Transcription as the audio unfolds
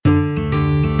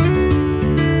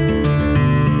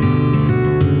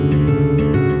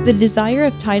The desire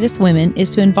of Titus Women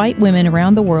is to invite women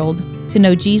around the world to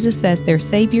know Jesus as their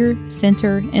Savior,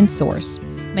 Center, and Source.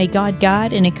 May God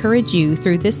guide and encourage you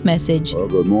through this message. Well,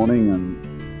 good morning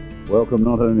and welcome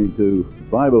not only to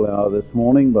Bible Hour this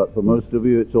morning, but for most of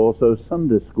you it's also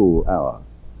Sunday School Hour.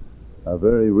 A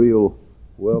very real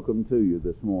welcome to you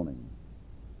this morning.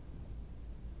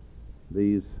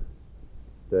 These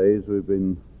days we've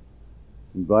been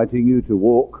inviting you to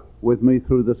walk with me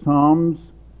through the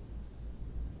Psalms,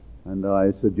 and I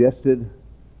suggested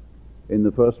in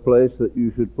the first place that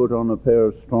you should put on a pair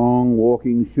of strong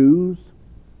walking shoes,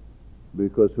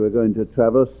 because we're going to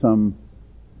traverse some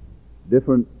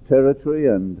different territory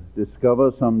and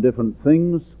discover some different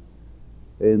things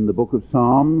in the book of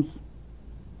Psalms.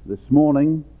 This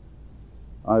morning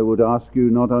I would ask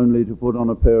you not only to put on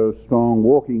a pair of strong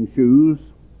walking shoes,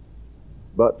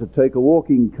 but to take a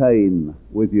walking cane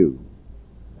with you.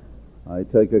 I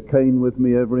take a cane with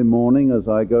me every morning as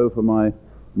I go for my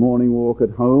morning walk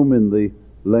at home in the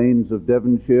lanes of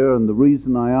Devonshire, and the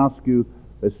reason I ask you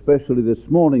especially this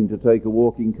morning to take a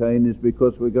walking cane is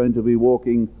because we're going to be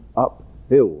walking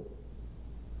uphill.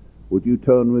 Would you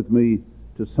turn with me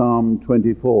to Psalm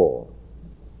 24?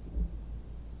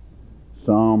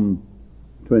 Psalm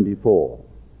 24.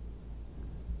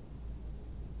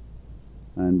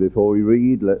 And before we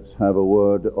read, let's have a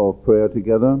word of prayer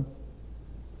together.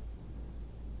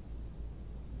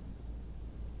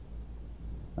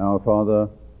 Our Father,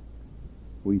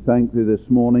 we thank Thee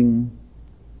this morning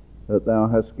that Thou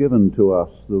hast given to us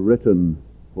the written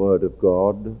Word of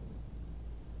God.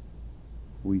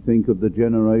 We think of the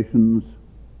generations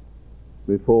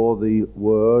before the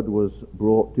Word was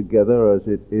brought together as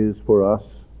it is for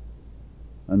us,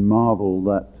 and marvel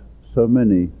that so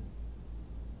many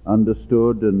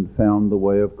understood and found the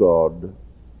way of God.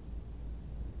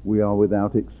 We are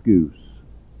without excuse.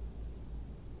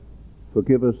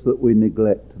 Forgive us that we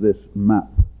neglect this map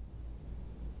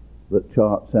that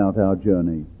charts out our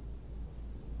journey.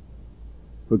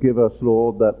 Forgive us,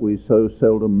 Lord, that we so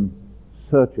seldom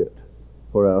search it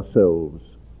for ourselves,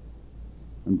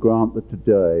 and grant that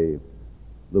today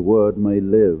the Word may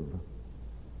live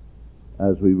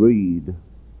as we read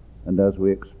and as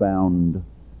we expound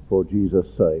for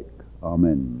Jesus' sake.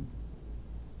 Amen.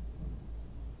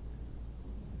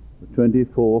 The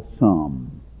 24th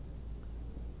Psalm.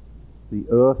 The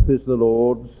earth is the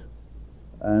Lord's,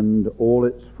 and all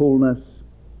its fullness,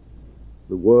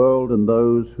 the world and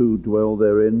those who dwell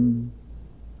therein.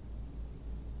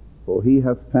 For He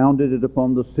hath founded it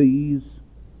upon the seas,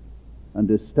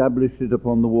 and established it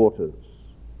upon the waters.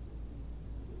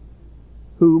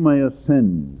 Who may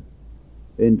ascend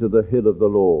into the hill of the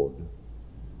Lord?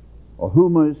 Or who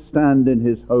may stand in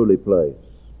His holy place?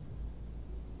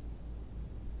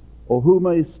 Or who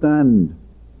may stand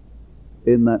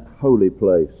in that holy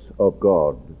place of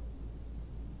God?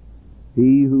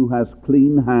 He who has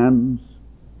clean hands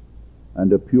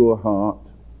and a pure heart,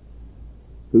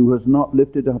 who has not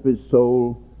lifted up his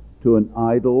soul to an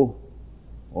idol,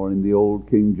 or in the old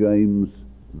King James,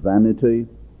 vanity,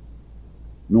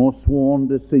 nor sworn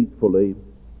deceitfully,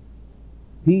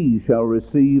 he shall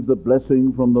receive the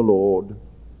blessing from the Lord,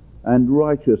 and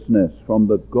righteousness from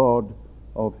the God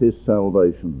of his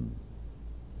salvation.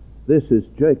 This is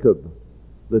Jacob,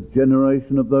 the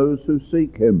generation of those who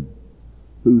seek Him,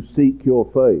 who seek your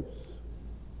face.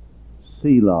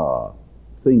 Selah,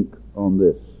 think on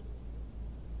this.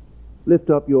 Lift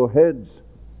up your heads,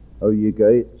 O ye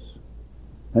gates,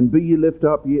 and be ye lift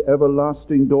up, ye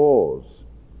everlasting doors,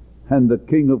 and the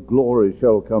King of glory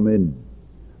shall come in.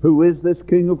 Who is this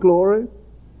King of glory?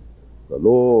 The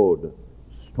Lord,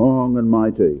 strong and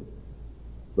mighty,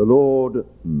 the Lord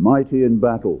mighty in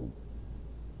battle.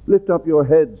 Lift up your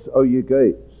heads, O ye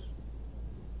gates.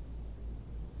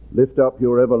 Lift up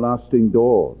your everlasting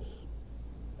doors,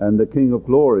 and the King of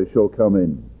glory shall come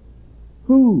in.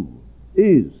 Who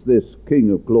is this King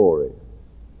of glory?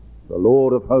 The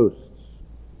Lord of hosts.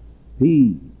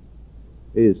 He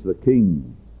is the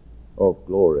King of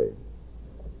glory.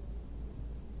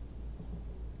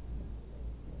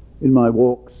 In my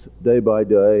walks day by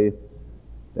day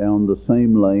down the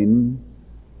same lane,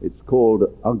 it's called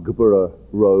Ugborough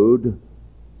Road,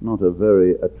 not a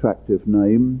very attractive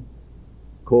name,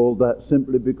 called that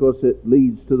simply because it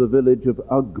leads to the village of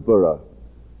Ugborough,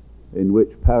 in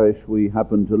which parish we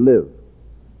happen to live.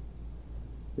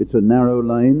 It's a narrow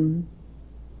lane.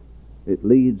 It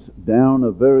leads down a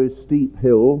very steep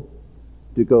hill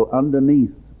to go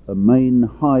underneath a main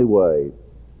highway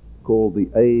called the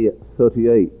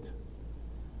A38,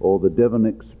 or the Devon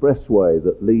Expressway,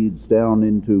 that leads down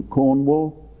into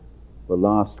Cornwall, the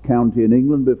last county in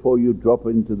England before you drop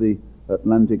into the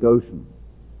Atlantic Ocean.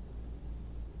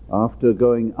 after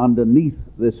going underneath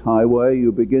this highway,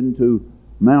 you begin to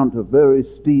mount a very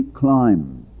steep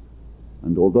climb.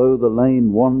 And although the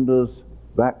lane wanders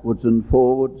backwards and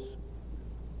forwards,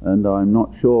 and I'm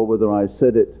not sure whether I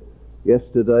said it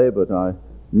yesterday, but I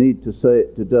need to say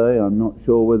it today. I'm not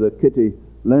sure whether Kitty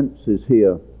Lentz is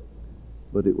here,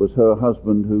 but it was her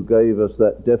husband who gave us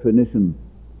that definition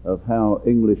of how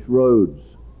English roads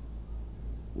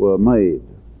were made.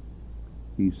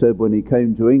 He said when he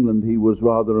came to England he was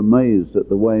rather amazed at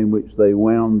the way in which they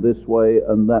wound this way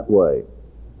and that way.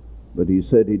 But he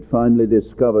said he'd finally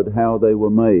discovered how they were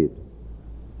made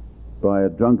by a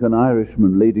drunken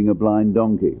Irishman leading a blind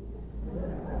donkey.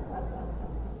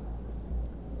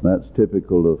 That's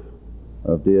typical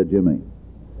of dear Jimmy.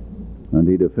 And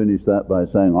he'd have finished that by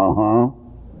saying, "Uh-huh."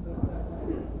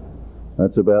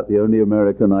 That's about the only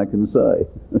American I can say.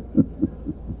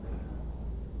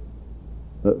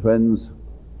 But friends,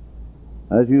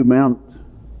 as you mount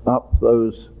up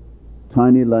those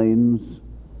tiny lanes,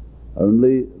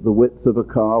 only the width of a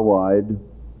car wide,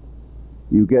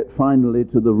 you get finally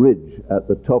to the ridge at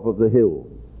the top of the hill.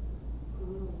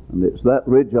 And it's that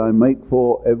ridge I make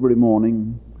for every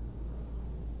morning.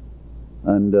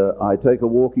 And I take a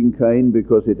walking cane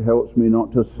because it helps me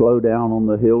not to slow down on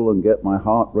the hill and get my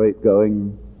heart rate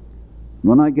going.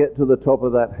 When I get to the top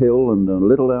of that hill and a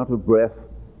little out of breath,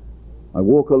 I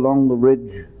walk along the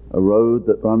ridge, a road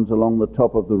that runs along the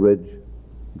top of the ridge,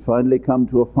 and finally come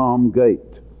to a farm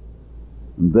gate.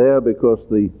 And there, because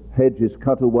the hedge is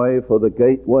cut away for the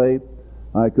gateway,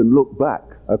 I can look back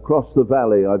across the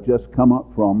valley I've just come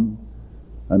up from,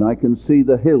 and I can see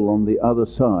the hill on the other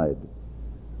side.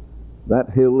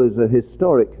 That hill is a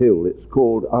historic hill. It's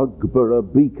called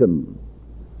Ugborough Beacon.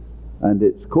 And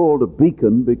it's called a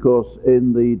beacon because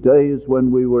in the days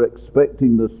when we were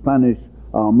expecting the Spanish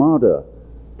Armada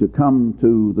to come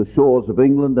to the shores of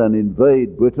England and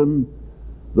invade Britain,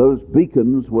 those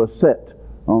beacons were set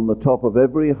on the top of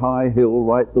every high hill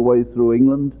right the way through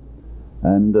England.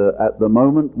 And at the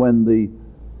moment when the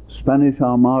Spanish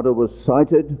Armada was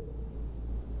sighted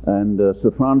and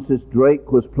Sir Francis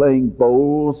Drake was playing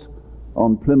bowls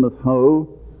on Plymouth Hoe,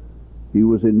 he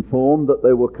was informed that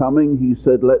they were coming. He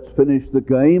said, "Let's finish the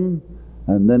game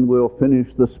and then we'll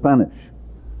finish the Spanish,"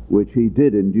 which he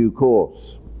did in due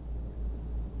course.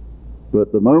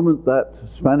 But the moment that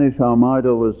Spanish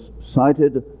Armada was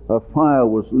sighted, a fire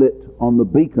was lit on the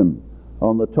beacon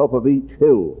on the top of each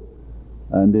hill,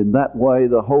 and in that way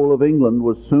the whole of England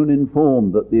was soon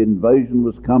informed that the invasion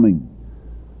was coming,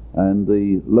 and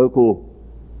the local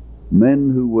men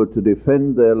who were to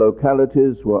defend their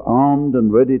localities were armed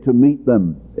and ready to meet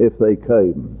them if they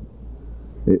came.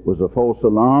 It was a false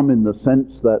alarm in the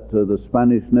sense that the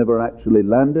Spanish never actually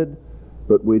landed,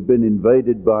 but we'd been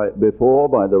invaded before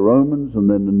by the Romans and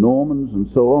then the Normans and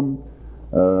so on,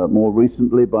 more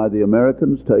recently by the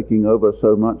Americans taking over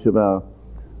so much of our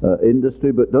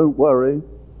industry. But don't worry,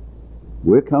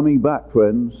 we're coming back,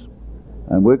 friends,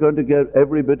 and we're going to get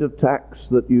every bit of tax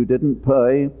that you didn't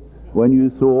pay when you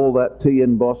threw all that tea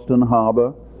in Boston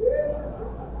Harbor.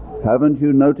 Haven't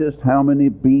you noticed how many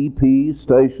BP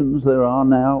stations there are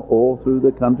now all through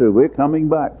the country? We're coming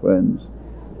back, friends.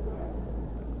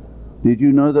 Did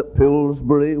you know that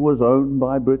Pillsbury was owned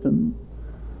by Britain?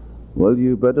 Well,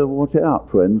 you better watch out,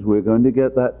 friends. We're going to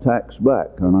get that tax back.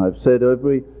 And I've said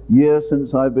every year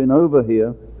since I've been over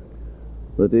here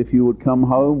that if you would come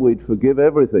home, we'd forgive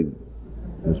everything.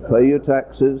 Just pay your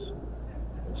taxes.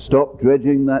 Stop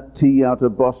dredging that tea out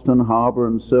of Boston Harbor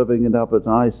and serving it up as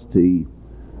iced tea,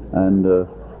 and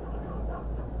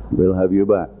we'll have you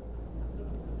back.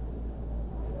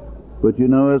 But you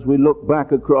know, as we look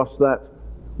back across that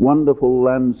wonderful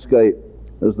landscape,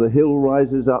 as the hill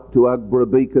rises up to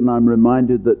Ugborough Beacon, I'm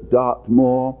reminded that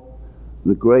Dartmoor,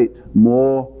 the great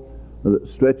moor that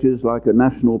stretches like a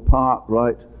national park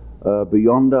right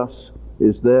beyond us,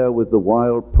 is there with the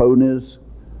wild ponies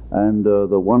and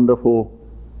the wonderful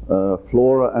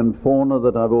flora and fauna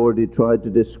that I've already tried to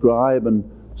describe. And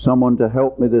someone to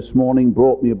help me this morning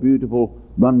brought me a beautiful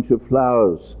bunch of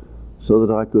flowers so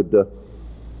that I could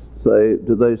say,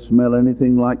 do they smell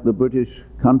anything like the British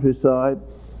countryside?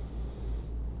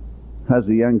 Has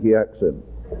a Yankee accent.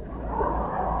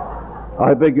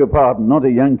 I beg your pardon, not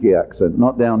a Yankee accent,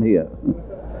 not down here.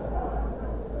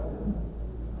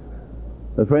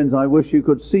 Friends, I wish you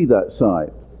could see that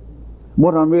sight.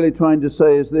 What I'm really trying to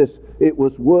say is this: it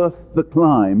was worth the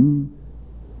climb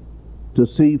to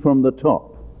see from the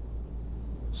top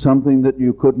something that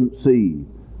you couldn't see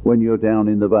when you're down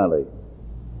in the valley.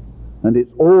 And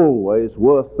it's always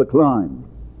worth the climb.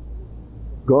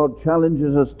 God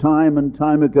challenges us time and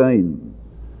time again.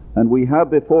 And we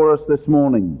have before us this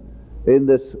morning in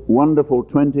this wonderful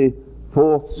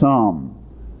 24th Psalm,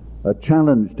 a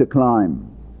challenge to climb.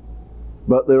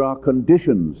 But there are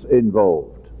conditions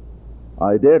involved.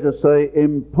 I dare to say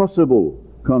impossible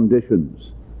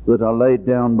conditions that are laid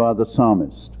down by the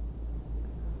psalmist.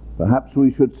 Perhaps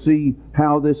we should see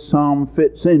how this psalm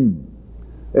fits in.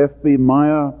 F.B.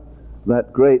 Meyer,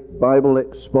 that great Bible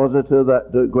expositor,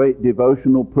 that great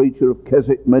devotional preacher of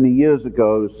Keswick many years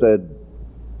ago, said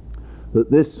that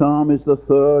this psalm is the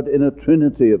third in a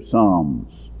trinity of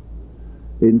psalms.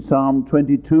 In Psalm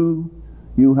 22,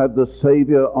 you have the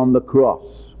Saviour on the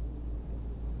cross.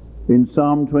 In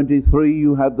Psalm 23,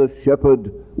 you have the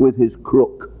shepherd with his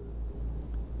crook.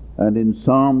 And in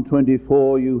Psalm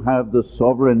 24, you have the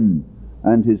sovereign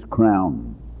and his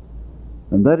crown.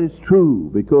 And that is true,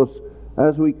 because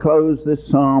as we close this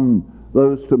psalm,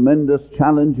 those tremendous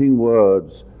challenging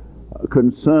words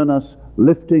concern us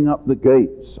lifting up the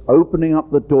gates, opening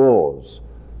up the doors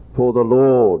for the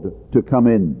Lord to come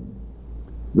in,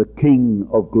 the King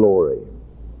of glory.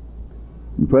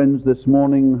 And friends, this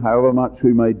morning, however much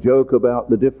we may joke about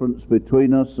the difference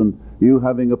between us and you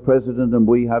having a president and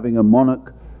we having a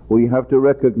monarch, we have to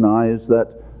recognize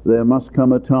that there must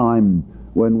come a time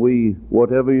when we,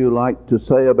 whatever you like to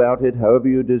say about it, however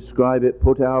you describe it,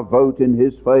 put our vote in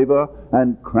his favor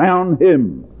and crown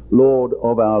him Lord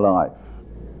of our life.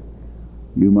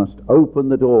 You must open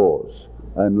the doors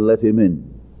and let him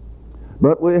in.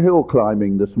 But we're hill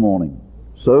climbing this morning,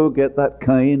 so get that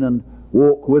cane and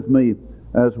walk with me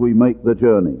as we make the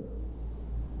journey.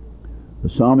 The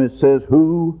psalmist says,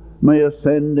 "Who may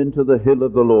ascend into the hill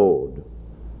of the Lord?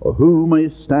 Or who may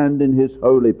stand in his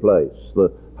holy place,"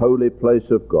 the holy place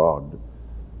of God?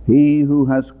 "He who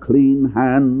has clean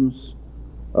hands,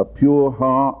 a pure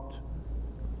heart,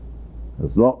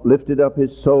 has not lifted up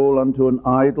his soul unto an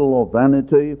idol or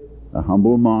vanity, a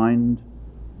humble mind,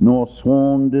 nor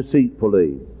sworn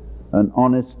deceitfully, an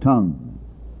honest tongue."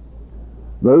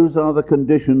 Those are the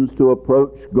conditions to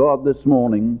approach God this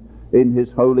morning in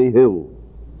his holy hill.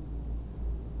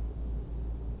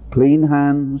 Clean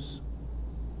hands,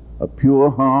 a pure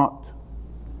heart,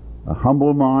 a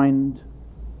humble mind,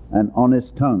 an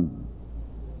honest tongue.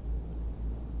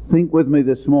 Think with me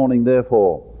this morning,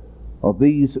 therefore, of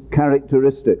these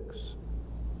characteristics.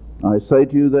 I say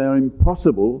to you, they are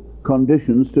impossible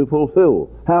conditions to fulfill.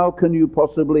 How can you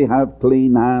possibly have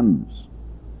clean hands?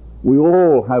 We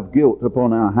all have guilt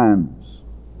upon our hands.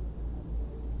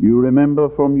 You remember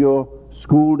from your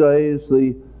school days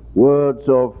the words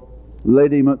of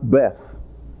Lady Macbeth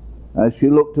as she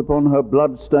looked upon her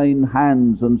blood-stained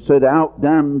hands and said, "Out,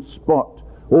 damned spot,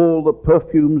 all the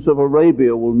perfumes of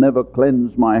Arabia will never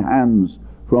cleanse my hands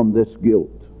from this guilt."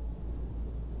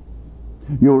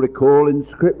 You'll recall in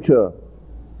Scripture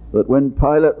that when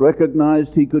Pilate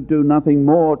recognized he could do nothing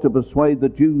more to persuade the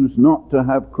Jews not to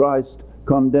have Christ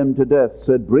condemned to death,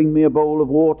 said, "Bring me a bowl of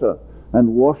water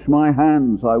and wash my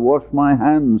hands. I wash my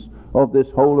hands of this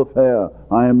whole affair.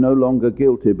 I am no longer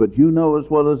guilty." But you know as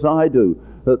well as I do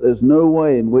that there's no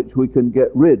way in which we can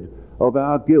get rid of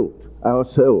our guilt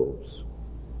ourselves.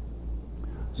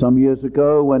 Some years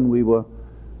ago, when we were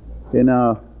in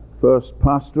our first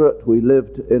pastorate, we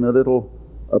lived in a little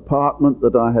apartment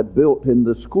that I had built in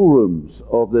the schoolrooms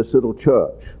of this little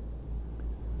church.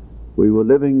 We were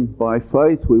living by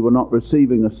faith. We were not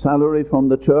receiving a salary from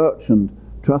the church and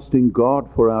trusting God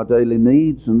for our daily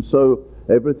needs, and so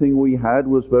everything we had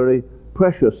was very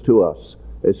precious to us,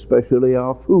 especially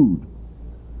our food.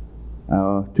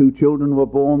 Our 2 children were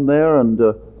born there, and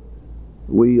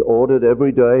we ordered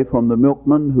every day from the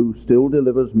milkman, who still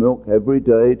delivers milk every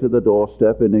day to the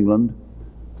doorstep in England,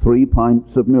 3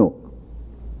 pints of milk.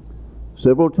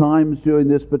 Several times during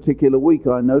this particular week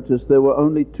I noticed there were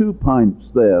only 2 pints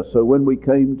there, so when we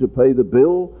came to pay the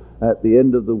bill at the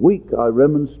end of the week, I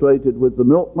remonstrated with the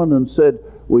milkman and said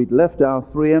we'd left our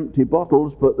 3 empty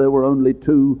bottles, but there were only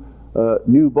 2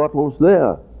 new bottles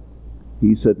there.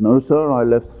 He said, "No, sir, I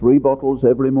left 3 bottles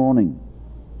every morning."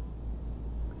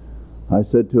 I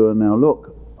said to her, "Now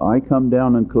look, I come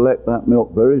down and collect that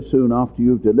milk very soon after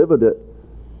you've delivered it,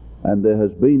 and there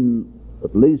has been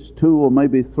at least 2 or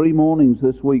maybe 3 mornings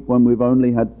this week when we've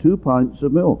only had 2 pints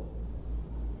of milk."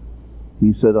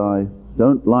 He said, "I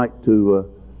don't like to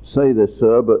say this,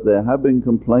 sir, but there have been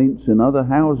complaints in other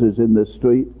houses in this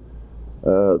street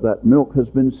that milk has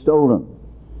been stolen.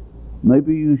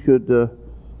 Maybe you should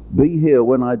be here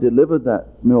when I delivered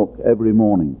that milk every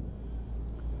morning."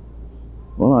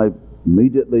 Well, I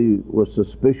immediately was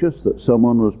suspicious that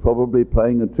someone was probably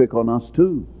playing a trick on us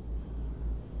too.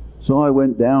 So I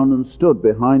went down and stood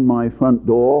behind my front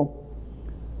door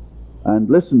and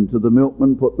listened to the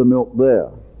milkman put the milk there.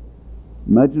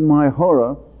 Imagine my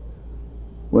horror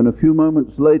when a few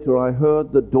moments later I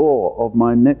heard the door of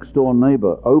my next door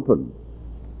neighbor open.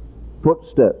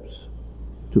 Footsteps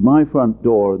to my front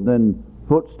door, and then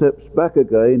footsteps back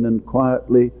again, and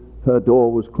quietly her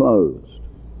door was closed.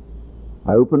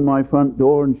 I opened my front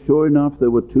door, and sure enough there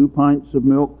were 2 pints of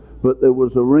milk, but there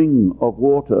was a ring of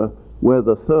water where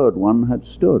the third one had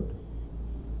stood.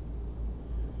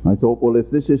 I thought, well, if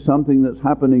this is something that's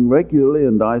happening regularly,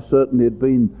 and I certainly had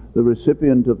been the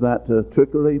recipient of that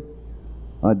trickery,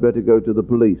 I'd better go to the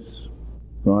police.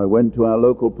 So I went to our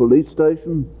local police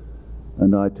station,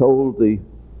 and I told the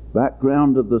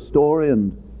background of the story,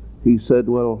 and he said,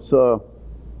 well, sir,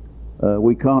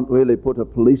 we can't really put a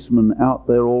policeman out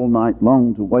there all night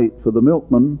long to wait for the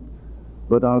milkman,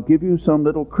 but I'll give you some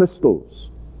little crystals.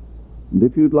 And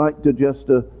if you'd like to just,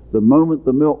 the moment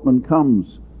the milkman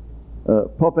comes,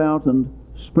 pop out and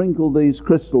sprinkle these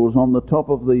crystals on the top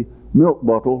of the milk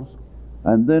bottles,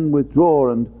 and then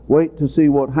withdraw and wait to see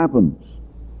what happens.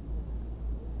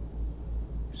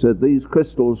 He said these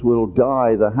crystals will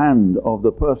dye the hand of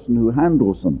the person who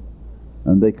handles them,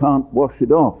 and they can't wash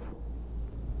it off.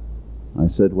 I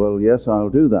said, well, yes, I'll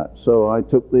do that. So I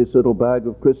took this little bag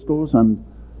of crystals, and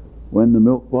when the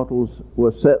milk bottles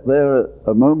were set there,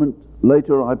 a moment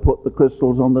later I put the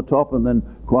crystals on the top and then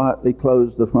quietly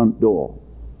closed the front door.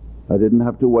 I didn't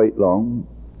have to wait long.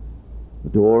 The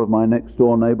door of my next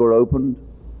door neighbor opened,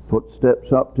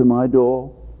 footsteps up to my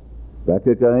door, back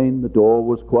again, the door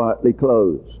was quietly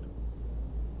closed.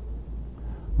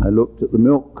 I looked at the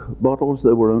milk bottles,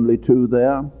 there were only 2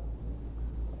 there,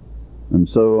 and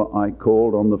so I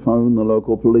called on the phone the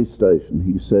local police station.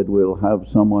 He said, we'll have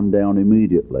someone down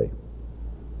immediately.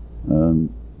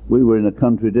 We were in a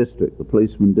country district. The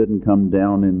policeman didn't come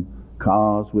down in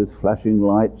cars with flashing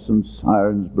lights and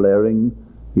sirens blaring.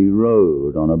 He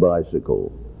rode on a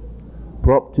bicycle,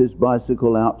 propped his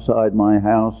bicycle outside my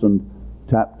house and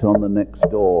tapped on the next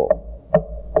door.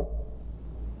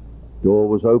 Door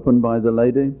was opened by the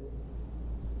lady.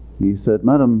 He said,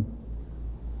 Madam,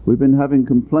 we've been having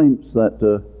complaints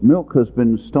that milk has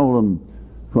been stolen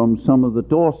from some of the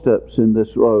doorsteps in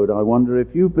this road. I wonder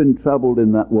if you've been troubled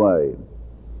in that way.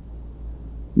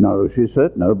 No, she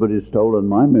said, nobody's stolen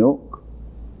my milk.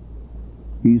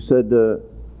 He said,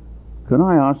 can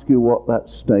I ask you what that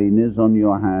stain is on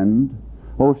your hand?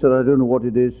 Oh, she said, I don't know what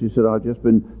it is. She said, I've just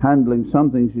been handling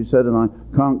something, she said, and I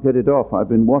can't get it off. I've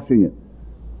been washing it.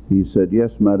 He said,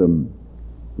 yes, madam,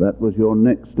 that was your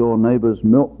next door neighbor's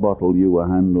milk bottle you were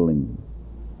handling.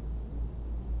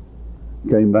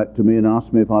 Came back to me and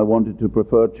asked me if I wanted to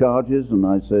prefer charges, and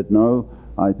I said no.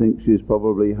 I think she's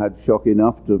probably had shock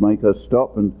enough to make her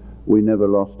stop, and we never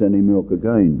lost any milk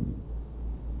again.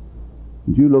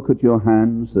 Did you look at your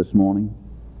hands this morning?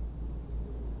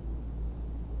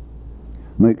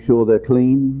 Make sure they're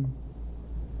clean.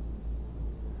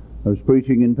 I was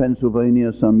preaching in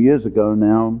Pennsylvania some years ago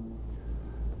now.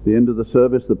 At the end of the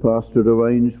service, the pastor had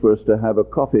arranged for us to have a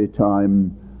coffee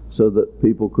time so that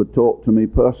people could talk to me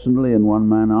personally, and one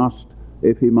man asked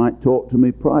if he might talk to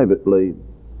me privately.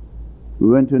 We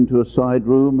went into a side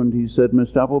room, and he said,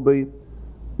 Mr. Appleby,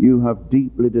 you have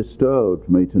deeply disturbed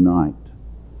me tonight,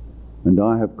 and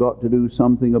I have got to do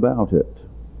something about it.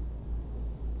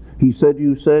 He said,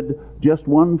 you said just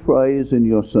one phrase in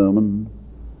your sermon,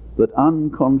 that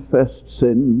unconfessed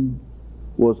sin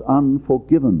was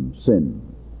unforgiven sin.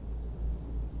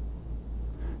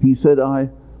 He said, I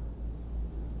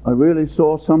really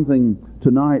saw something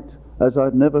tonight as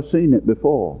I've never seen it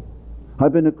before.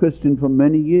 I've been a Christian for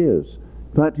many years.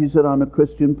 In fact, he said, I'm a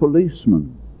Christian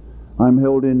policeman. I'm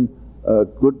held in a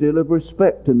good deal of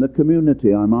respect in the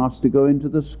community. I'm asked to go into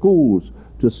the schools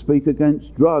to speak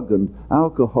against drug and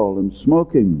alcohol and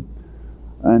smoking.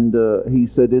 And he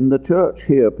said, in the church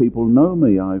here, people know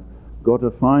me. I've got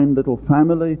a fine little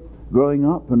family growing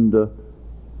up, and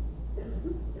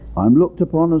I'm looked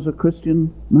upon as a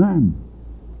Christian man.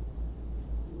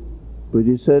 But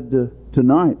he said,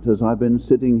 tonight, as I've been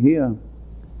sitting here,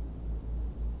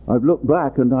 I've looked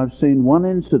back and I've seen one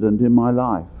incident in my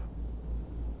life.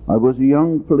 I was a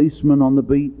young policeman on the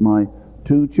beat. My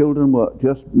 2 children were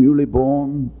just newly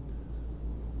born,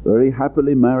 very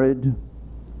happily married.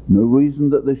 No reason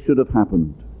that this should have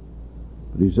happened.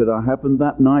 But he said, I happened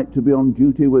that night to be on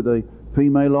duty with a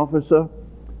female officer,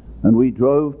 and we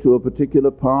drove to a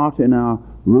particular part in our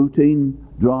routine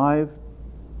drive,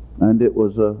 and it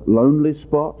was a lonely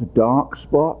spot, a dark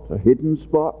spot, a hidden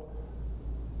spot,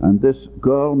 and this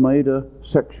girl made a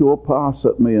sexual pass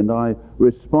at me, and I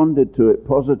responded to it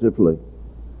positively.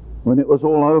 When it was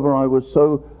all over, I was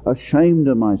so ashamed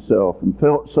of myself and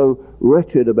felt so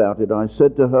wretched about it. I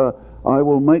said to her, I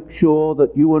will make sure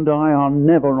that you and I are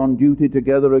never on duty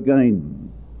together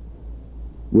again.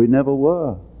 We never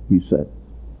were, he said.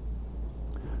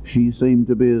 She seemed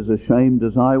to be as ashamed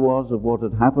as I was of what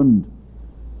had happened,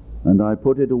 and I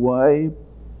put it away,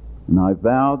 and I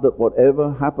vowed that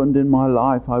whatever happened in my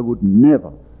life, I would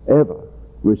never, ever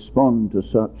respond to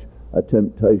such a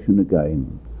temptation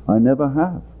again. I never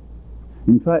have.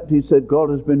 In fact, he said,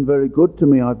 God has been very good to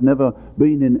me. I've never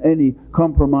been in any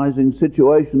compromising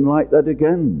situation like that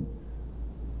again.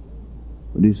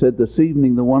 But he said, this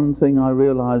evening, the one thing I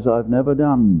realize I've never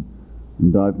done,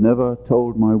 and I've never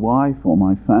told my wife or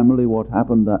my family what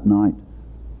happened that night,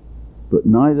 but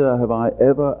neither have I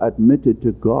ever admitted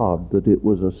to God that it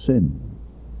was a sin.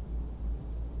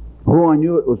 Oh, I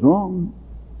knew it was wrong.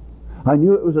 I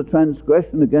knew it was a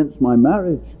transgression against my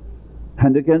marriage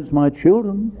and against my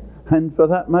children, and for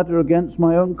that matter against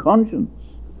my own conscience.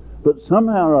 But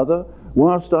somehow or other,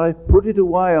 whilst I put it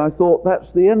away, I thought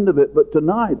that's the end of it. But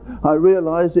tonight I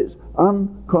realize it's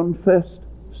unconfessed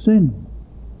sin,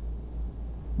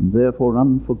 and therefore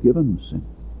unforgiven sin.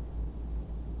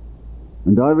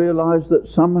 And I realize that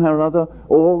somehow or other,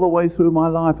 all the way through my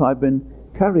life, I've been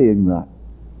carrying that.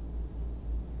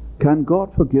 Can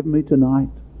God forgive me tonight?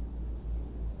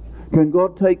 Can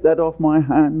God take that off my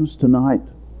hands tonight?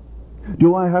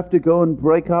 Do I have to go and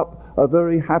break up a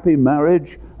very happy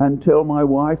marriage and tell my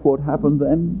wife what happened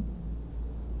then?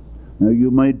 Now, you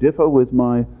may differ with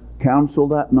my counsel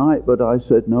that night, but I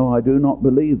said, no, I do not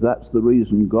believe that's the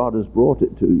reason God has brought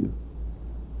it to you.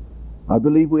 I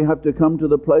believe we have to come to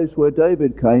the place where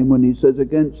David came when he says,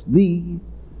 against thee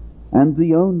and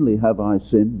thee only have I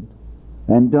sinned,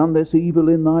 and done this evil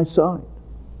in thy sight.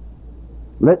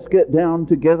 Let's get down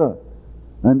together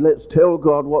and let's tell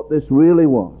God what this really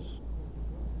was.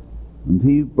 And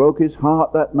he broke his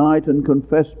heart that night and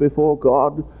confessed before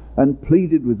God and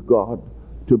pleaded with God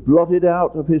to blot it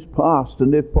out of his past,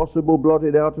 and if possible blot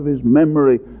it out of his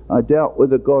memory. I doubt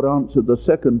whether God answered the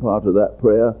second part of that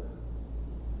prayer,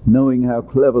 knowing how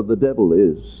clever the devil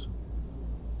is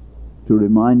to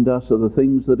remind us of the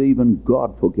things that even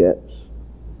God forgets.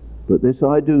 But this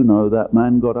I do know, that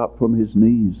man got up from his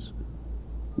knees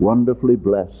wonderfully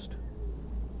blessed,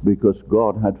 because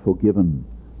God had forgiven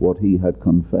what he had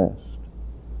confessed.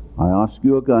 I ask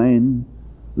you again,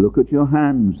 look at your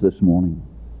hands this morning.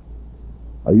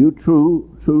 Are you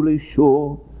truly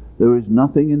sure there is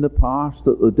nothing in the past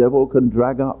that the devil can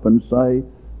drag up and say,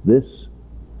 this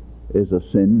is a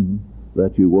sin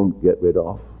that you won't get rid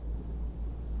of?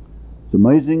 It's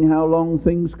amazing how long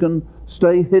things can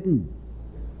stay hidden.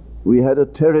 We had a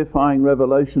terrifying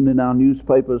revelation in our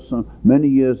newspapers many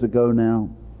years ago now.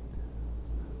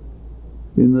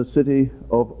 In the city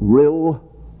of Rhyl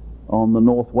on the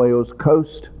North Wales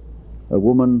coast, a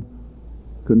woman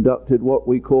conducted what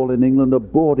we call in England a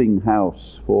boarding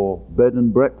house for bed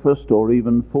and breakfast, or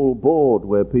even full board,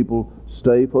 where people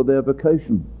stay for their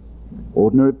vacation.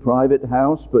 Ordinary private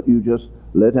house, but you just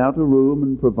let out a room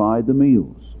and provide the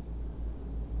meals.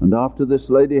 And after this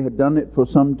lady had done it for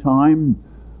some time,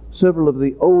 several of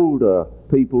the older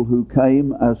people who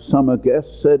came as summer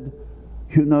guests said,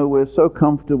 you know, we're so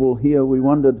comfortable here, we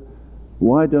wondered,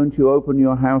 why don't you open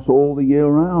your house all the year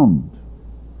round?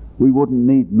 We wouldn't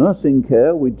need nursing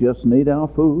care, we'd just need our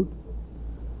food.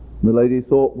 The lady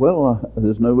thought, well,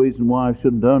 there's no reason why I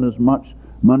shouldn't earn as much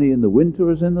money in the winter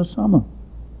as in the summer.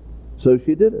 So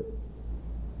she did it.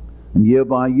 And year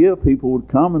by year people would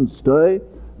come and stay,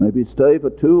 maybe stay for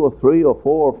 2 or 3 or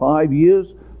 4 or 5 years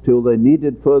till they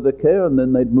needed further care, and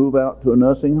then they'd move out to a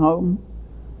nursing home.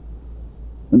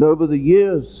 And over the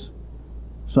years,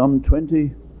 some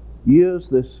 20 years,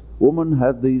 this woman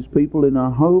had these people in her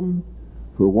home.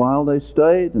 For a while they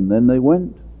stayed, and then they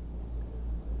went.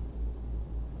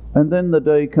 And then the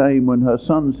day came when her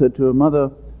son said to her,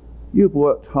 Mother, you've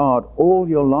worked hard all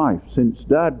your life since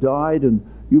Dad died, and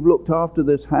you've looked after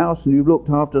this house, and you've looked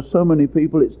after so many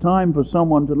people. It's time for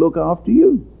someone to look after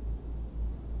you.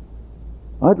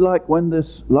 I'd like, when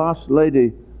this last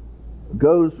lady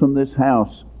goes from this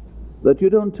house, that you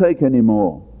don't take any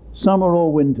more, summer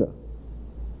or winter.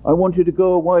 I want you to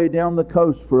go away down the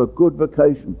coast for a good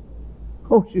vacation.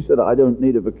 Oh, she said, I don't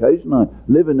need a vacation. I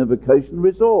live in a vacation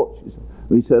resort.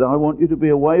 He said, I want you to be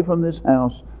away from this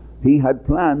house. He had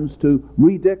plans to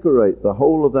redecorate the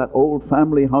whole of that old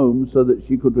family home so that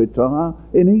she could retire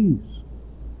in ease.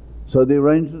 So the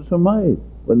arrangements were made.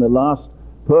 When the last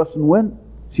person went,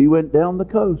 she went down the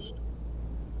coast.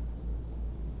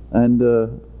 And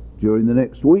during the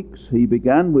next weeks, he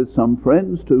began with some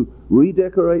friends to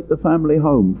redecorate the family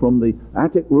home, from the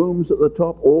attic rooms at the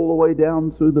top all the way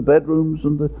down through the bedrooms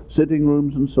and the sitting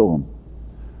rooms and so on.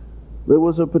 There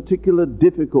was a particular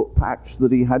difficult patch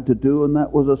that he had to do, and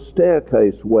that was a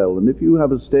staircase well. And if you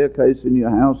have a staircase in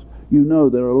your house, You know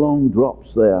there are long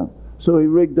drops there. So he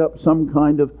rigged up some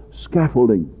kind of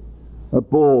scaffolding, a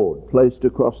board placed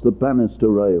across the banister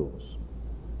rails.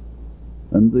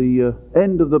 And the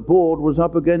end of the board was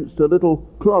up against a little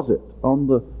closet on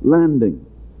the landing.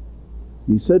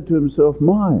 He said to himself,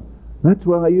 my, that's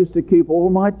where I used to keep all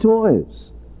my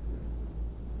toys.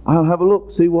 I'll have a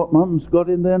look, see what Mum's got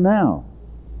in there now.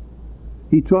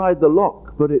 He tried the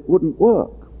lock, but it wouldn't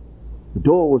work. The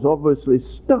door was obviously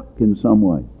stuck in some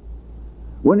way.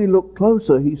 When he looked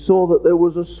closer, he saw that there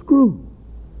was a screw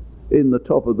in the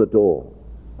top of the door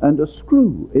and a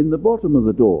screw in the bottom of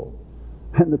the door.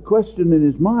 And the question in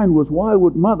his mind was, why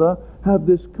would Mother have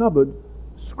this cupboard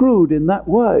screwed in that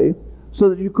way so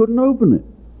that you couldn't open it?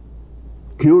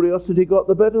 Curiosity got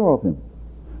the better of him.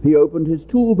 He opened his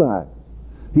tool bag.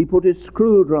 He put his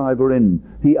screwdriver in.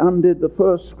 He undid the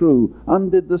first screw,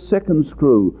 undid the second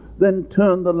screw, then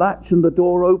turned the latch and the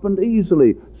door opened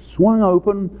easily, swung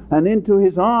open, and into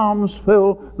his arms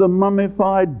fell the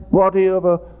mummified body of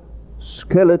a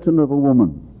skeleton of a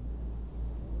woman.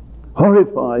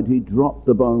 Horrified, he dropped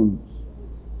the bones,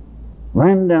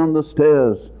 ran down the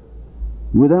stairs,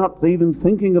 without even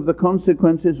thinking of the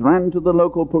consequences, ran to the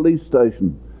local police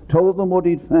station, told them what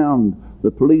he'd found. The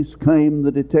police came.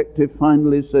 The detective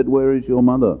finally said, where is your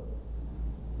mother?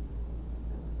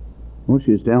 Well,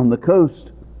 she's down the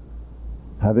coast,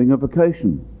 having a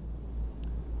vacation.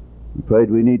 I'm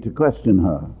afraid we need to question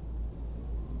her.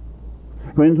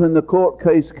 Friends, when the court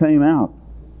case came out,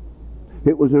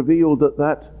 it was revealed that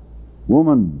that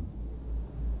woman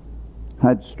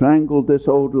had strangled this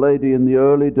old lady in the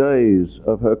early days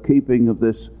of her keeping of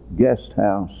this guest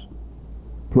house,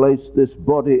 placed this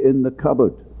body in the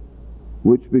cupboard,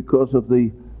 which because of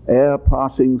the air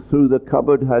passing through the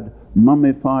cupboard had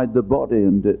mummified the body,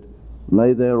 and it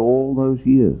lay there all those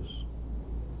years.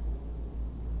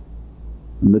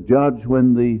 And the judge,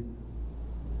 when the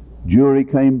jury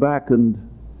came back and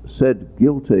said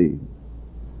guilty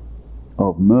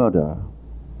of murder,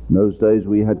 in those days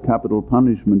we had capital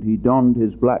punishment, he donned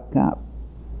his black cap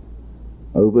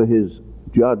over his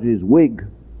judge's wig,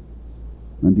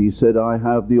 and he said, I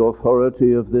have the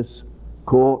authority of this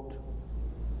court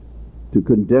to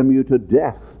condemn you to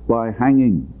death by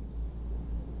hanging,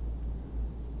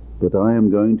 but I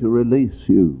am going to release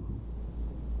you.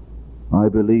 I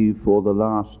believe for the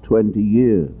last 20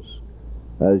 years,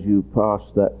 as you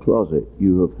passed that closet,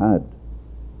 you have had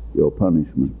your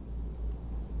punishment.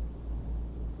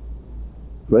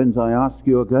 Friends, I ask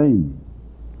you again,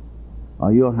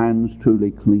 are your hands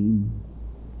truly clean?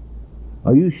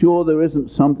 Are you sure there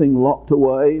isn't something locked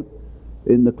away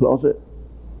in the closet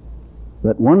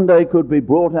that one day could be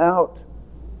brought out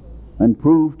and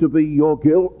prove to be your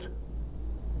guilt?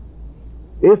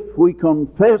 If we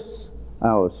confess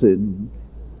our sin,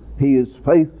 he is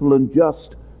faithful and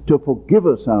just to forgive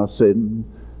us our sin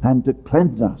and to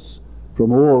cleanse us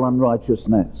from all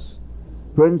unrighteousness.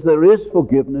 Friends, there is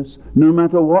forgiveness. No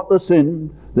matter what the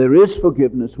sin, there is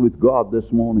forgiveness with God this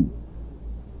morning.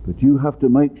 But you have to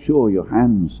make sure your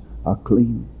hands are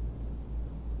clean.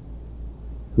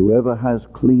 Whoever has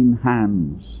clean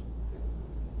hands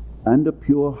and a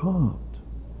pure heart.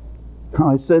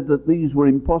 I said that these were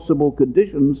impossible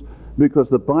conditions because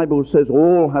the Bible says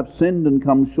all have sinned and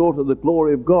come short of the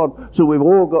glory of God. So we've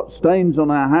all got stains on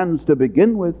our hands to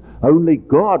begin with. Only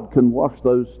God can wash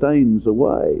those stains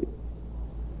away.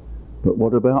 But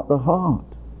what about the heart?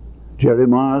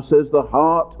 Jeremiah says the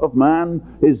heart of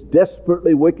man is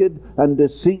desperately wicked and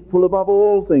deceitful above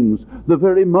all things. The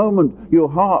very moment your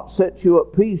heart sets you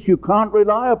at peace, you can't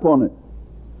rely upon it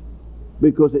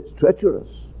because it's treacherous.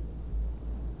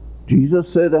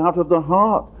 Jesus said, out of the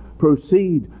heart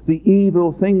proceed the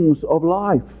evil things of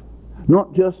life,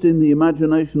 not just in the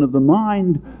imagination of the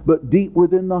mind, but deep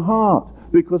within the heart,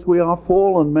 because we are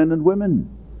fallen men and women.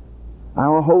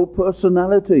 Our whole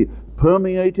personality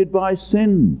permeated by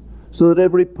sin, so that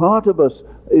every part of us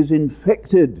is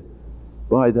infected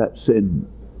by that sin.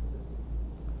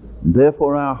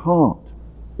 Therefore our heart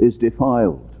is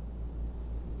defiled.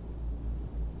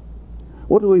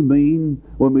 What do we mean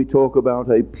when we talk about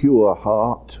a pure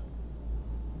heart?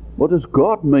 What does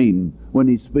God mean when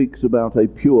he speaks about a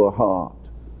pure heart?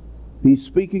 He's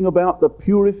speaking about the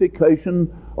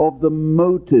purification of the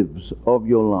motives of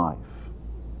your life,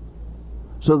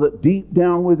 so that deep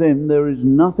down within there is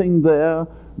nothing there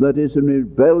that is in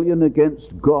rebellion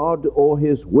against God or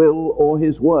his will or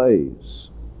his ways,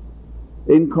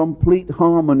 in complete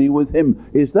harmony with him.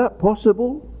 Is that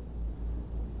possible?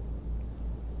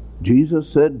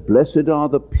 Jesus said, blessed are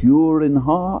the pure in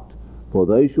heart, for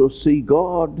they shall see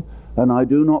God. And I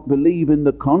do not believe in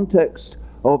the context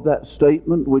of that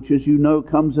statement, which, as you know,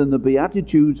 comes in the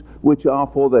Beatitudes, which are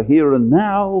for the here and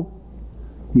now.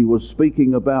 He was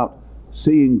speaking about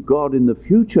seeing God in the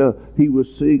future. He was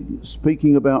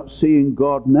speaking about seeing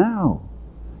God now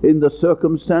in the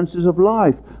circumstances of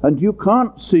life. And you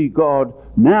can't see God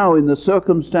now in the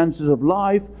circumstances of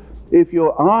life if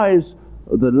your eyes,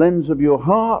 the lens of your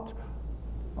heart,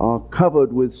 are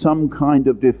covered with some kind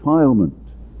of defilement.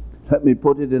 Let me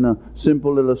put it in a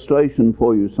simple illustration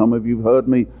for you. Some of you have heard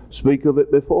me speak of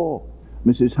it before.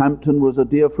 Mrs. Hampton was a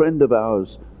dear friend of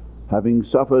ours. Having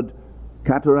suffered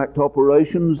cataract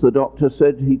operations, the doctor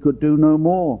said he could do no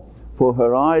more for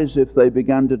her eyes if they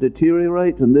began to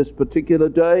deteriorate. And this particular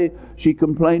day, she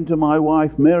complained to my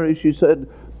wife, Mary. She said,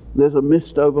 "There's a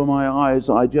mist over my eyes.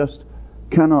 I just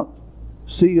cannot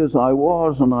see as I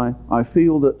was, and I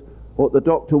feel that what the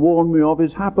doctor warned me of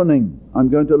is happening. I'm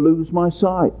going to lose my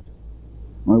sight."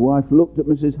 My wife looked at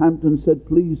Mrs. Hampton and said,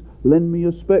 "Please lend me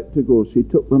your spectacles." She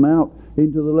took them out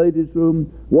into the ladies'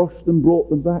 room, washed them, brought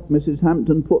them back. Mrs.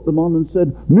 Hampton put them on and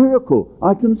said, "Miracle,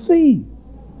 I can see."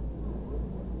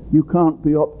 You can't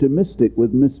be optimistic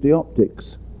with misty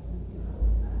optics.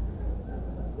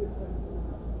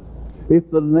 If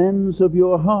the lens of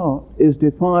your heart is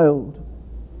defiled,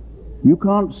 you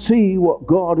can't see what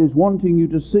God is wanting you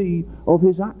to see of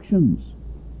His actions.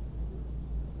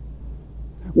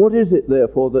 What is it,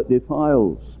 therefore, that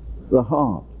defiles the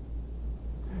heart?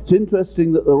 It's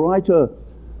interesting that the writer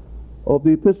of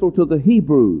the Epistle to the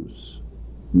Hebrews,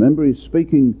 remember he's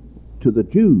speaking to the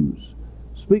Jews,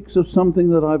 speaks of something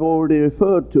that I've already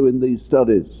referred to in these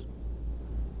studies.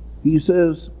 He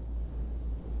says,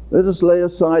 "Let us lay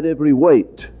aside every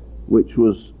weight," which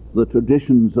was the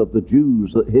traditions of the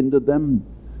Jews that hindered them,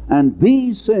 "and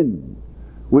the sin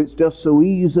which does so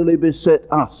easily beset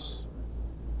us."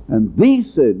 And the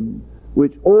sin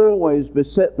which always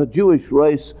beset the Jewish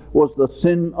race was the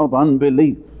sin of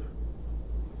unbelief.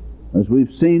 As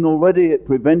we've seen already, it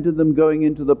prevented them going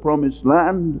into the promised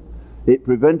land. It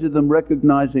prevented them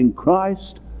recognizing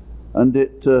Christ. And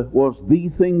it was the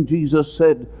thing Jesus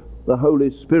said the Holy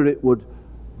Spirit would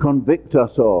convict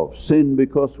us of, sin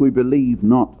because we believe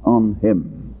not on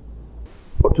Him.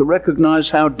 But to recognize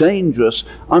how dangerous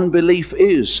unbelief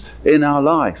is in our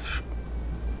life.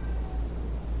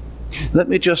 Let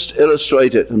me just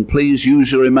illustrate it, and please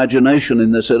use your imagination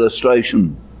in this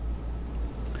illustration.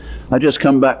 I just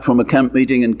come back from a camp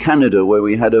meeting in Canada where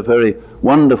we had a very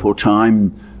wonderful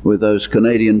time with those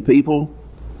Canadian people.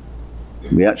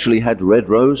 We actually had red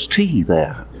rose tea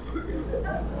there.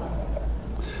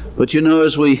 But you know,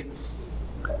 as we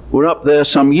were up there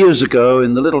some years ago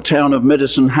in the little town of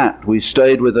Medicine Hat, we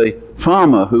stayed with a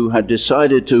farmer who had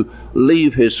decided to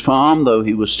leave his farm, though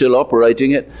he was still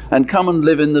operating it, and come and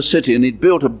live in the city. And he'd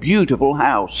built a beautiful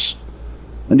house.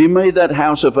 And he made that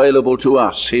house available to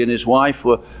us. He and his wife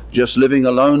were just living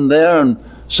alone there, and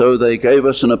so they gave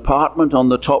us an apartment on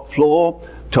the top floor,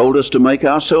 told us to make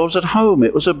ourselves at home.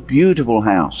 It was a beautiful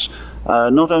house.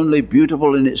 Not only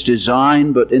beautiful in its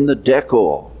design, but in the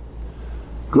decor.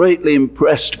 Greatly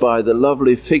impressed by the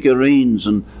lovely figurines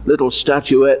and little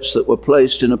statuettes that were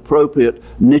placed in appropriate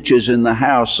niches in the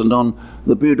house and on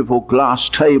the beautiful glass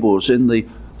tables in the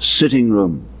sitting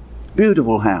room.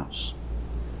 Beautiful house.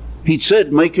 He'd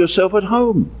said, "Make yourself at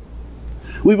home."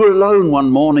 We were alone one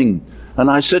morning, and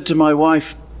I said to my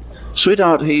wife,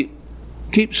 "Sweetheart, he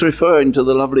keeps referring to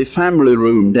the lovely family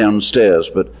room downstairs,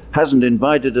 but hasn't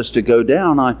invited us to go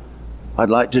down. I'd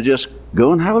like to just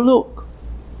go and have a look."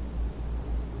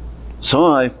 So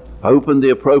I opened the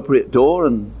appropriate door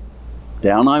and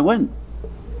down I went.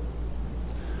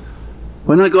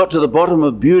 When I got to the bottom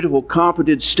of a beautiful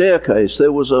carpeted staircase,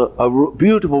 there was a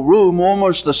beautiful room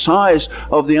almost the size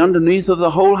of the underneath of the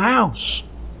whole house.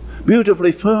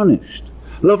 Beautifully furnished.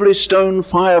 Lovely stone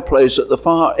fireplace at the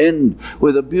far end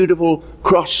with a beautiful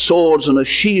crossed swords and a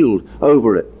shield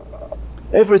over it.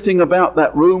 Everything about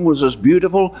that room was as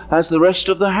beautiful as the rest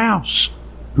of the house.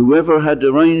 Whoever had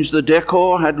arranged the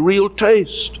decor had real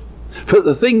taste. But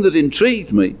the thing that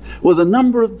intrigued me were the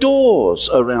number of doors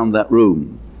around that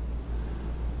room.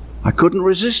 I couldn't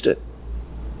resist it.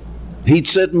 He'd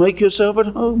said, "Make yourself at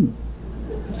home."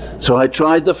 So I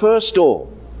tried the first door,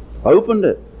 opened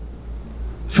it.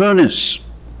 Furnace,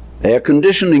 air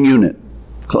conditioning unit,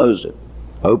 closed it.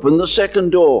 Opened the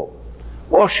second door,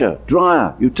 washer,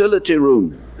 dryer, utility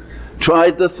room.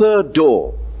 Tried the third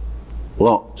door,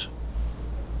 locked.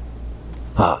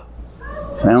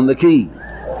 Found the key.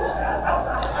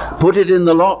 Put it in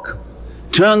the lock,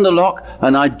 turned the lock,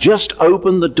 and I just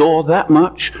opened the door that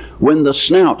much when the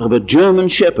snout of a German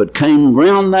shepherd came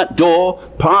round that door,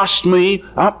 past me,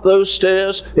 up those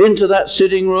stairs, into that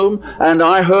sitting room, and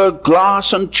I heard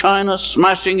glass and china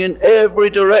smashing in every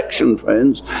direction,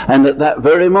 friends. And at that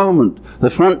very moment, the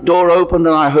front door opened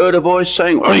and I heard a voice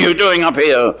saying, "What are you doing up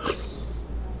here?"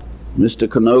 Mr.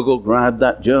 Knogle grabbed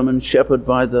that German shepherd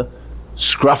by the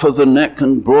scruff of the neck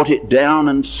and brought it down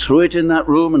and threw it in that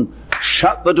room and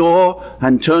shut the door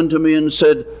and turned to me and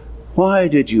said, "Why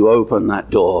did you open that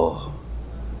door?"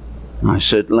 I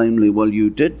said lamely, "Well, you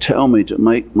did tell me to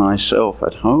make myself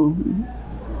at home."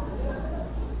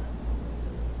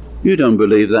 You don't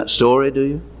believe that story, do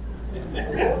you?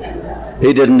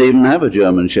 He didn't even have a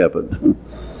German shepherd.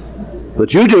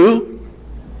 But you do.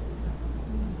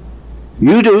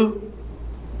 You do.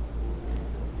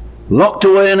 Locked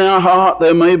away in our heart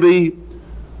there may be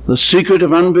the secret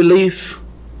of unbelief,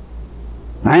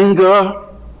 anger,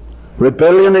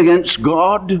 rebellion against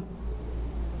God,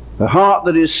 a heart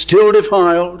that is still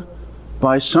defiled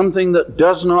by something that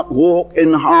does not walk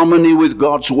in harmony with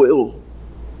God's will.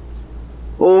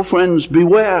 Oh, friends,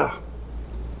 beware.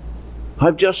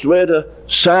 I've just read a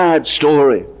sad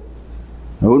story.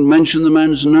 I won't mention the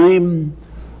man's name.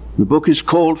 The book is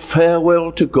called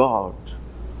Farewell to God.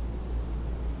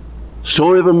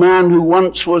 Story of a man who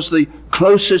once was the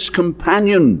closest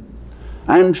companion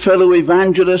and fellow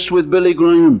evangelist with Billy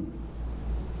Graham.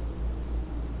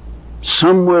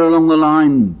 Somewhere along the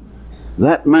line,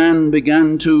 that man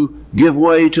began to give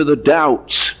way to the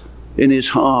doubts in his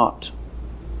heart,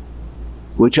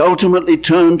 which ultimately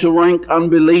turned to rank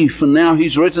unbelief, and now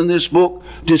he's written this book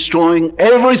destroying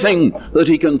everything that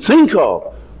he can think of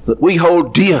that we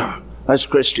hold dear as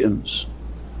Christians,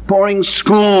 pouring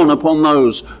scorn upon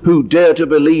those who dare to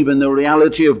believe in the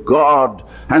reality of God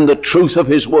and the truth of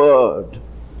His Word.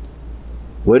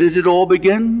 Where did it all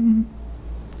begin?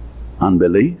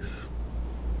 Unbelief.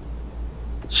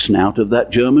 Snout of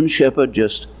that German shepherd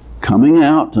just coming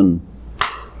out and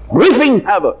reaping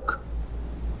havoc.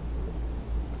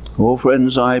 Oh,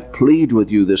 friends, I plead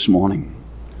with you this morning.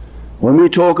 When we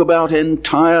talk about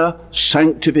entire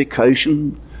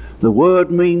sanctification, the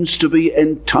word means to be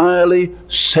entirely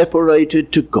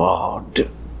separated to God.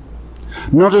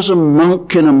 Not as a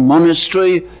monk in a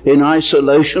monastery in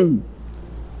isolation,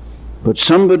 but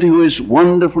somebody who is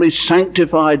wonderfully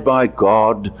sanctified by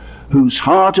God, whose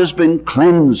heart has been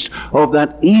cleansed of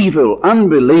that evil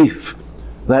unbelief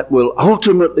that will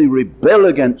ultimately rebel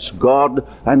against God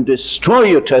and destroy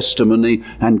your testimony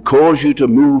and cause you to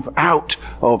move out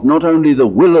of not only the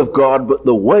will of God but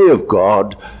the way of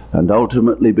God, and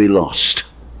ultimately be lost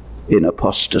in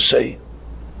apostasy.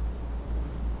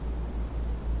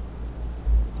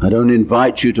 I don't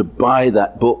invite you to buy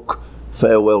that book,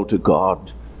 Farewell to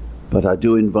God, but I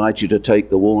do invite you to take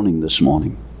the warning this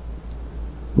morning.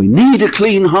 We need a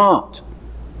clean heart,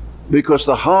 because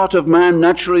the heart of man,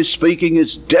 naturally speaking,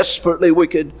 is desperately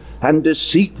wicked and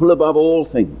deceitful above all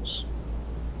things.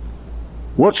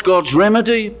 What's God's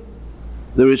remedy?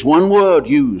 There is one word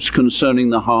used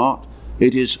concerning the heart.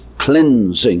 It is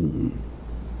cleansing.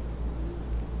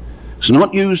 It's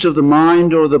not used of the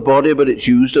mind or the body, but it's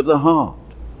used of the heart.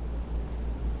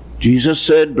 Jesus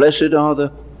said, "Blessed are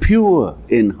the pure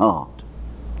in heart."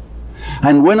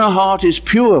 And when a heart is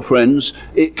pure, friends,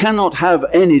 it cannot have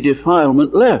any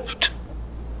defilement left.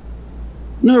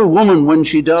 No woman, when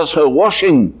she does her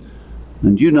washing,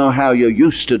 and you know how you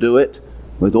used to do it,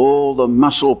 with all the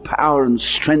muscle power and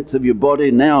strength of your body,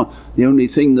 now the only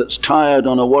thing that's tired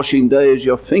on a washing day is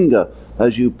your finger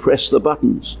as you press the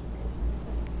buttons.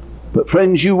 But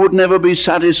friends, you would never be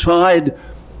satisfied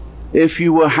if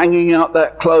you were hanging out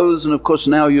that clothes, and of course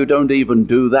now you don't even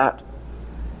do that,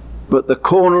 but the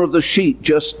corner of the sheet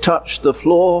just touched the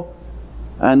floor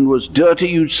and was dirty.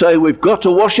 You'd say, "We've got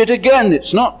to wash it again,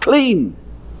 it's not clean."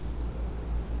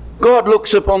 God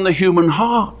looks upon the human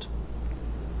heart,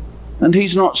 and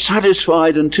He's not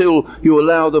satisfied until you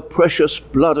allow the precious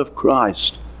blood of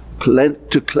Christ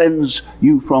to cleanse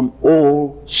you from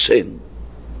all sin.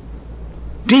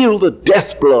 Deal the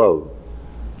death blow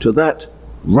to that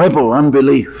rebel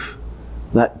unbelief,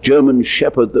 that German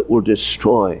shepherd that will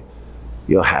destroy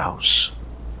your house.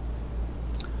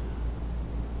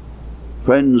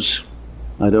 Friends,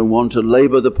 I don't want to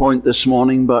labor the point this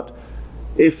morning, but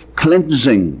if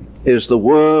cleansing is the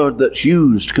word that's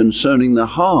used concerning the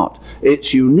heart,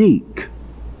 it's unique.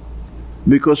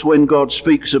 Because when God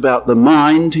speaks about the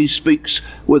mind, He speaks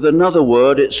with another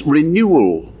word, it's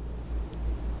renewal.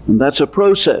 And that's a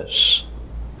process.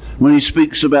 When He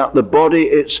speaks about the body,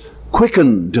 it's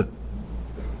quickened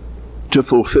to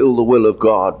fulfill the will of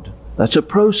God. That's a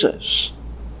process.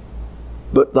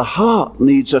 But the heart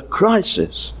needs a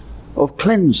crisis of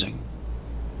cleansing.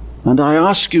 And I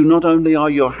ask you, not only are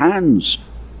your hands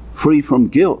free from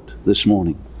guilt this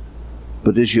morning,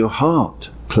 but is your heart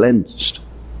cleansed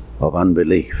of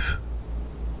unbelief?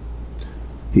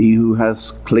 He who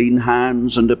hath clean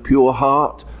hands and a pure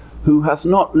heart, who hath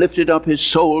not lifted up his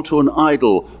soul to an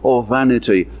idol or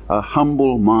vanity, a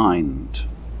humble mind.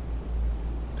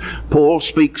 Paul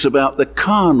speaks about the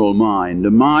carnal mind,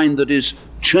 a mind that is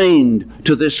chained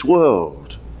to this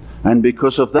world, and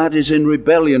because of that is in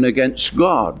rebellion against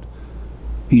God.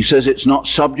 He says it's not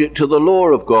subject to the law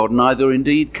of God, neither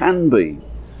indeed can be.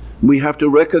 We have to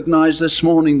recognize this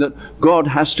morning that God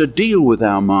has to deal with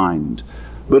our mind,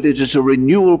 but it is a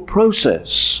renewal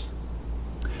process.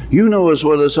 You know as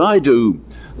well as I do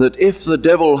that if the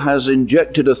devil has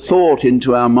injected a thought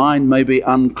into our mind, maybe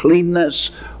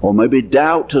uncleanness or maybe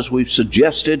doubt, as we've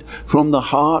suggested, from the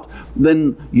heart,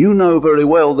 then you know very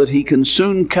well that he can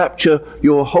soon capture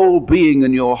your whole being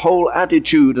and your whole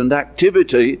attitude and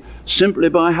activity simply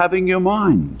by having your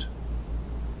mind.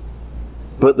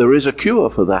 But there is a cure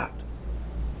for that.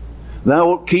 Thou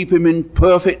wilt keep him in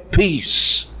perfect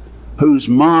peace, whose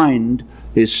mind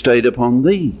is stayed upon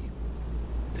thee.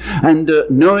 And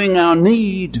knowing our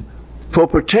need for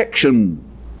protection,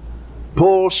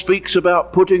 Paul speaks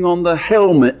about putting on the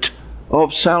helmet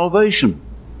of salvation.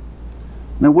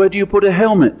 Now, where do you put a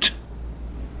helmet?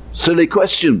 Silly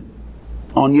question.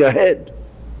 On your head.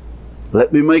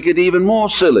 Let me make it even more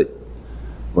silly.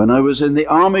 When I was in the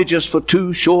army just for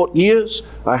 2 short years,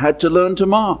 I had to learn to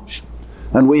march.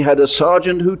 And we had a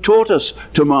sergeant who taught us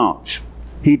to march.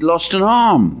 He'd lost an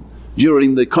arm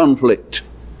during the conflict.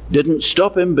 Didn't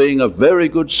stop him being a very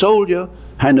good soldier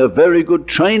and a very good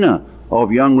trainer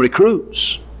of young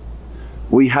recruits.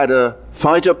 We had a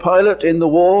fighter pilot in the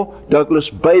war, Douglas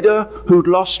Bader, who'd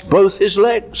lost both his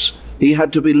legs. He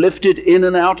had to be lifted in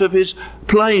and out of his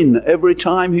plane every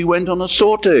time he went on a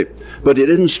sortie. But it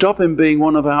didn't stop him being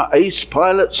one of our ace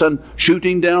pilots and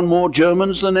shooting down more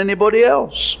Germans than anybody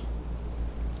else.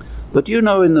 But you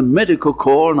know, in the medical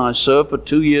corps, and I served for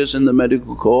 2 years in the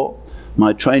medical corps,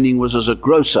 my training was as a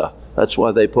grocer. That's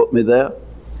why they put me there.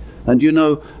 And you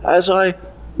know, as I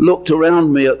looked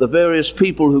around me at the various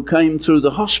people who came through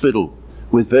the hospital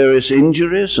with various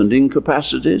injuries and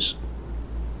incapacities,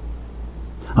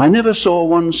 I never saw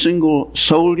one single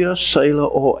soldier, sailor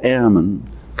or airman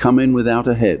come in without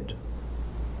a head.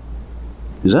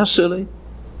 Is that silly?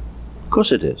 Of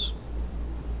course it is.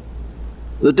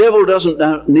 The devil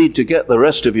doesn't need to get the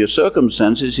rest of your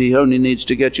circumstances, he only needs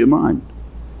to get your mind.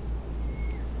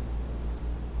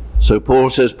 So Paul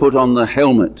says, put on the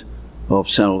helmet of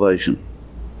salvation.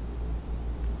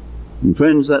 And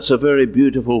friends, that's a very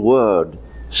beautiful word,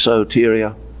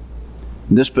 soteria.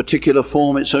 In this particular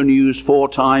form, it's only used 4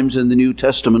 times in the New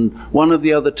Testament. One of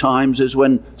the other times is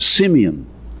when Simeon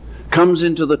comes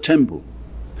into the temple,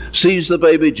 sees the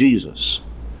baby Jesus,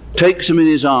 takes him in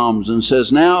his arms and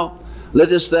says, now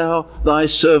lettest thou thy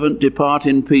servant depart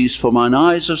in peace, for mine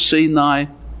eyes have seen thy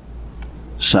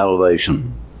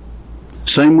salvation.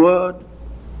 Same word.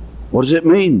 What does it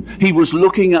mean? He was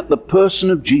looking at the person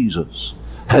of Jesus,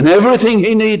 and everything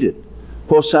he needed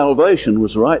for salvation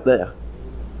was right there.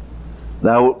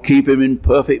 Thou wilt keep him in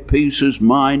perfect peace, whose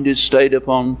mind is stayed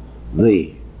upon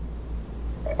thee.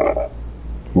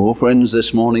 Oh, friends,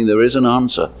 this morning there is an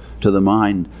answer to the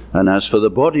mind. And as for the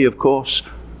body, of course,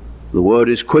 the word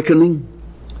is quickening.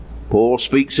 Paul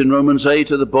speaks in Romans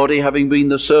 8 of the body, having been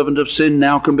the servant of sin,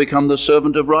 now can become the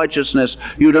servant of righteousness.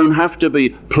 You don't have to be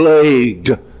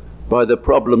plagued by the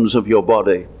problems of your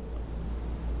body.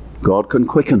 God can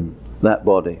quicken that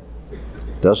body.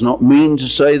 Does not mean to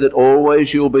say that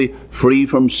always you'll be free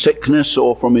from sickness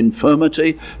or from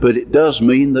infirmity, but it does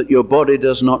mean that your body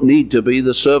does not need to be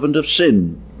the servant of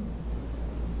sin.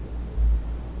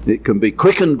 It can be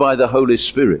quickened by the Holy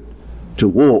Spirit to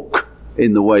walk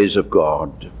in the ways of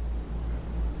God.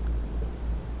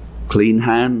 Clean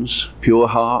hands, pure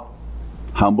heart,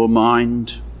 humble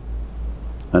mind,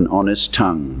 an honest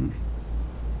tongue,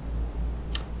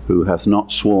 who hath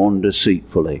not sworn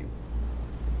deceitfully.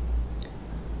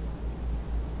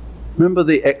 Remember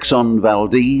the Exxon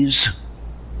Valdez?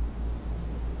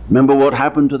 Remember what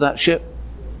happened to that ship?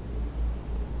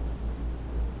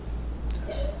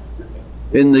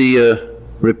 In the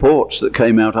reports that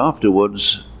came out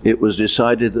afterwards, it was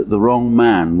decided that the wrong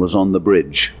man was on the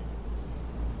bridge,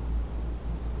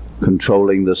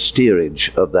 controlling the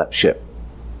steerage of that ship.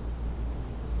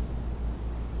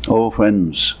 Oh,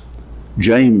 friends,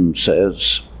 James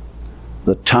says,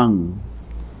 the tongue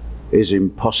is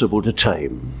impossible to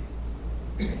tame.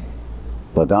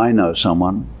 But I know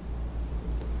someone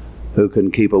Who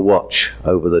can keep a watch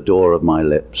over the door of my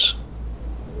lips?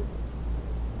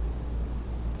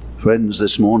 Friends,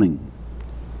 this morning,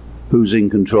 who's in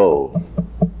control?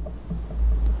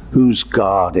 Who's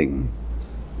guarding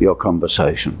your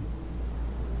conversation?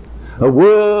 A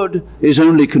word is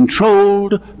only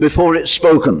controlled before it's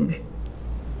spoken.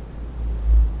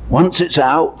 Once it's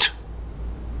out,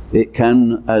 it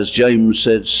can, as James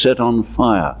said, set on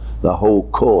fire the whole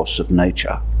course of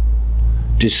nature,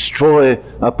 destroy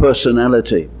a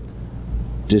personality,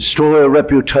 destroy a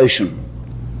reputation.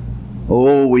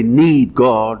 Oh, we need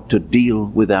God to deal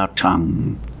with our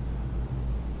tongue,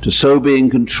 to so be in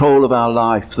control of our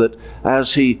life that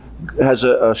as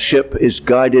a ship is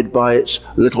guided by its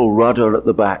little rudder at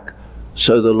the back,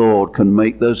 so the Lord can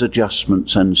make those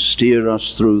adjustments and steer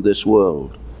us through this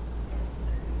world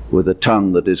with a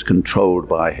tongue that is controlled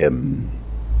by Him.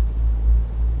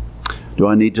 Do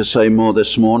I need to say more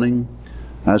this morning?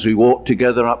 As we walk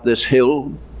together up this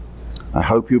hill, I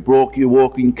hope you brought your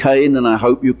walking cane, and I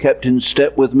hope you kept in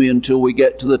step with me until we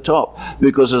get to the top.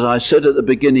 Because as I said at the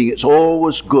beginning, it's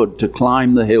always good to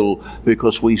climb the hill,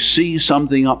 because we see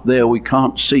something up there we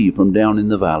can't see from down in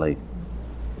the valley.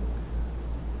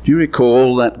 Do you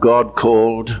recall that God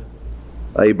called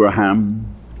Abraham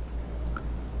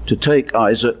to take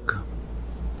Isaac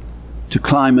to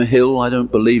climb a hill? I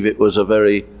don't believe it was a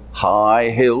very high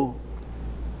hill.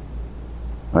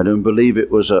 I don't believe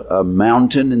it was a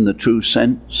mountain in the true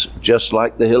sense, just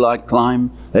like the hill I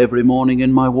climb every morning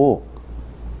in my walk.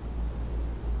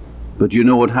 But you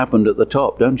know what happened at the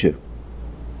top, don't you?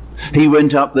 He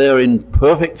went up there in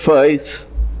perfect faith,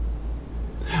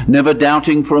 never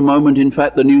doubting for a moment. In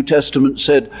fact, the New Testament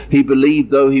said he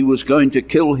believed though he was going to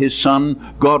kill his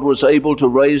son, God was able to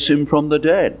raise him from the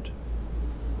dead.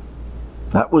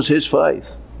 That was his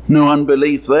faith. No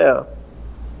unbelief there.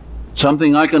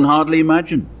 Something I can hardly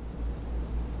imagine.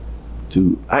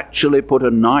 To actually put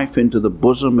a knife into the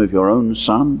bosom of your own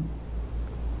son.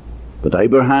 But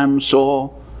Abraham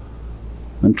saw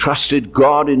and trusted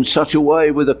God in such a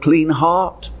way with a clean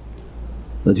heart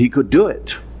that he could do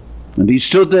it. And he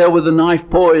stood there with the knife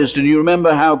poised, and you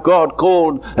remember how God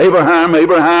called, Abraham,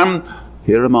 Abraham,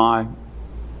 here am I.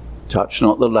 Touch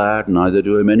not the lad, neither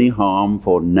do him any harm,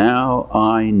 for now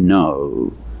I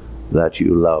know that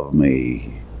you love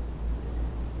me.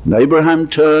 And Abraham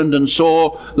turned and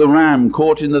saw the ram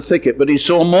caught in the thicket, but he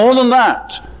saw more than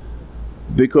that,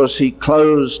 because he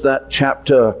closed that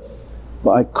chapter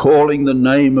by calling the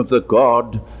name of the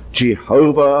God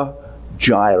Jehovah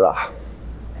Jireh.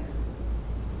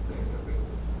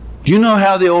 Do you know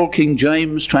how the old King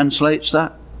James translates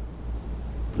that?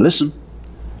 Listen.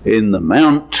 In the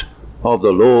mount of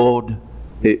the Lord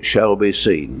it shall be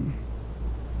seen.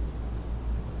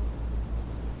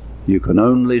 You can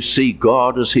only see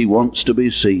God as He wants to be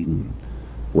seen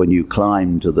when you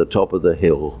climb to the top of the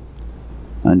hill.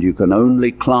 And you can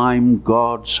only climb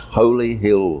God's holy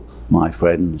hill, my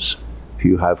friends, if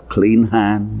you have clean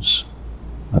hands,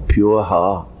 a pure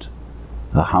heart,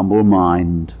 a humble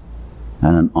mind,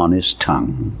 and an honest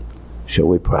tongue. Shall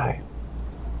we pray?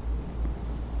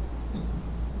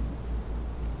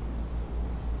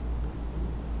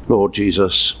 Lord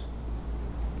Jesus,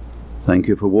 thank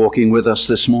you for walking with us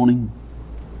this morning.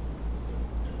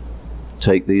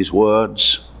 Take these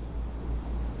words,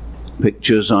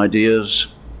 pictures, ideas,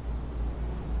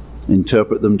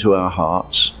 interpret them to our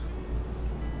hearts,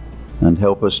 and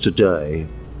help us today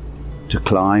to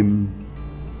climb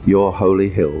your holy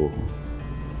hill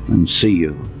and see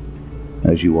you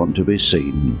as you want to be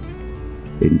seen.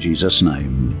 In Jesus'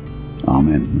 name,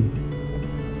 amen.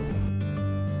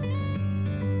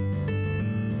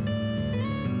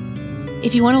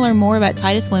 If you want to learn more about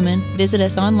Titus Women, visit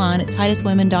us online at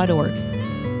tituswomen.org.